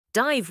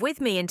Dive with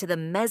me into the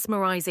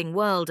mesmerizing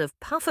world of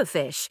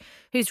pufferfish,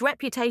 whose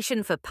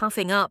reputation for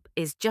puffing up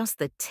is just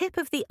the tip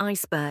of the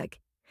iceberg.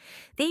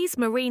 These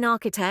marine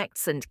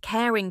architects and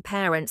caring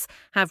parents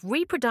have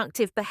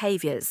reproductive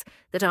behaviors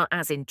that are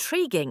as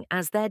intriguing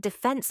as their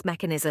defense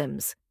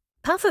mechanisms.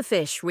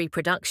 Pufferfish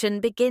reproduction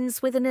begins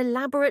with an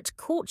elaborate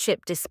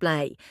courtship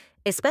display,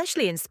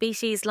 especially in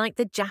species like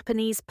the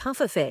Japanese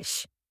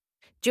pufferfish.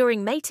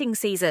 During mating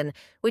season,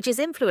 which is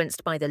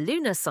influenced by the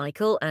lunar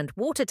cycle and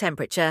water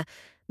temperature,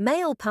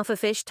 male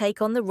pufferfish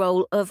take on the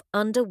role of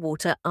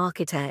underwater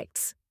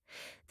architects.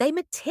 They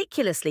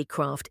meticulously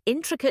craft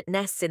intricate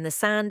nests in the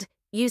sand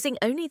using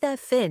only their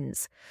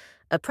fins,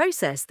 a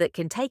process that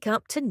can take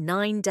up to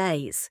 9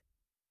 days.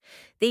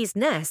 These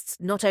nests,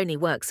 not only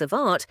works of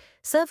art,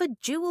 serve a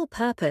dual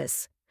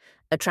purpose: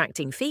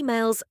 attracting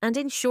females and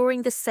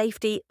ensuring the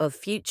safety of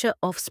future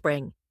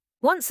offspring.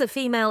 Once a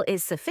female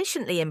is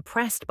sufficiently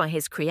impressed by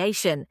his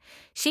creation,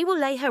 she will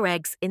lay her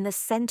eggs in the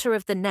center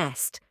of the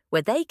nest,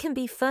 where they can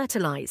be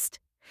fertilized.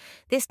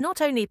 This not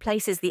only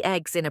places the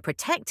eggs in a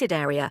protected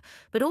area,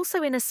 but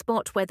also in a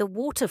spot where the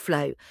water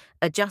flow,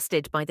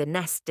 adjusted by the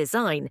nest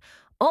design,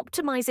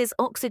 optimizes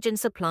oxygen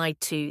supply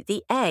to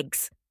the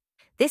eggs.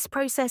 This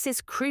process is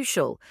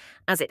crucial,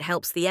 as it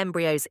helps the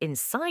embryos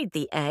inside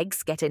the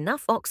eggs get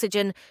enough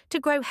oxygen to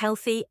grow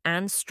healthy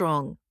and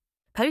strong.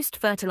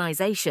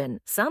 Post-fertilization,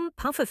 some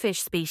pufferfish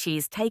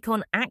species take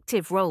on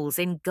active roles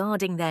in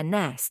guarding their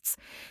nests.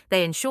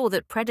 They ensure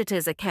that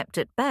predators are kept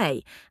at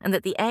bay and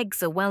that the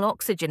eggs are well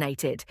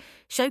oxygenated,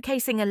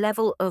 showcasing a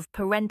level of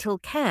parental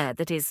care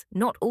that is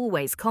not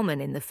always common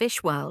in the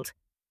fish world.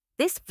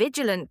 This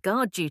vigilant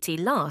guard duty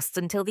lasts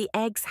until the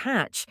eggs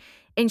hatch,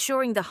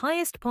 ensuring the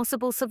highest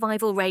possible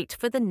survival rate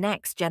for the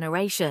next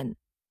generation.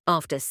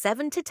 After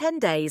 7 to 10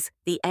 days,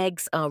 the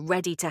eggs are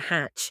ready to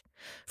hatch.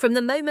 From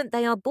the moment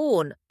they are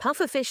born,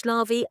 pufferfish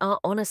larvae are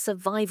on a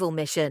survival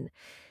mission.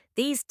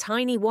 These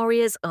tiny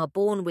warriors are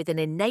born with an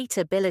innate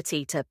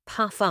ability to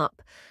puff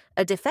up,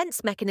 a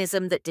defense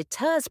mechanism that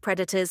deters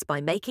predators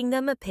by making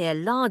them appear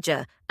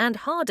larger and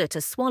harder to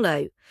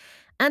swallow.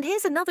 And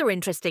here's another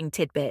interesting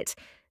tidbit.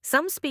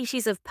 Some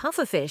species of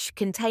pufferfish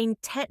contain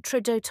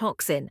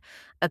tetrodotoxin,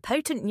 a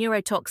potent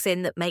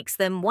neurotoxin that makes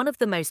them one of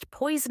the most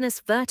poisonous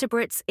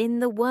vertebrates in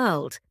the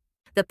world.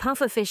 The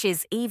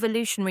pufferfish's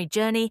evolutionary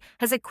journey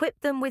has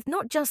equipped them with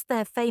not just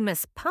their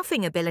famous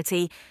puffing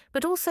ability,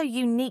 but also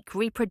unique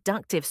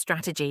reproductive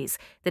strategies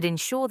that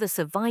ensure the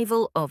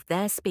survival of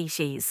their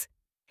species.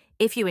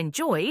 If you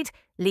enjoyed,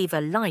 leave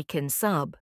a like and sub.